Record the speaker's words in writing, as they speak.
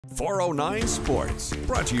409 Sports,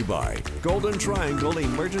 brought to you by Golden Triangle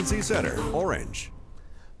Emergency Center, Orange.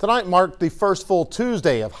 Tonight marked the first full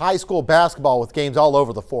Tuesday of high school basketball with games all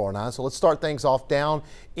over the 409. So let's start things off down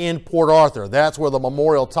in Port Arthur. That's where the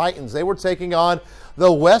Memorial Titans, they were taking on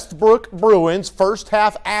the West Brook Bruins. First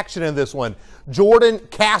half action in this one. Jordan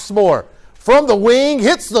Castmore from the wing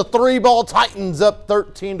hits the three ball. Titans up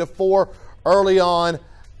 13-4 early on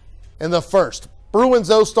in the first. Bruins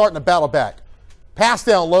though starting to battle back. Pass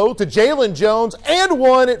down low to Jalen Jones, and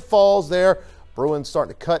one, it falls there. Bruins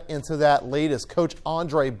starting to cut into that lead as Coach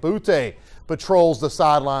Andre Butte patrols the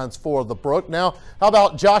sidelines for the Brook. Now, how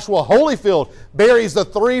about Joshua Holyfield buries the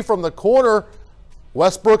three from the corner.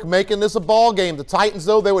 Westbrook making this a ball game. The Titans,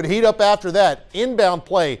 though, they would heat up after that. Inbound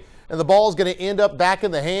play, and the ball is going to end up back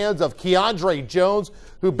in the hands of Keandre Jones,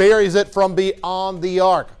 who buries it from beyond the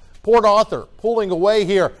arc. Port Arthur pulling away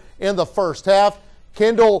here in the first half.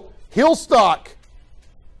 Kendall Hillstock,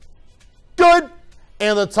 good,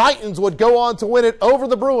 and the Titans would go on to win it over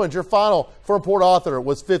the Bruins. Your final for Port Arthur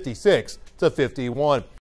was 56-51.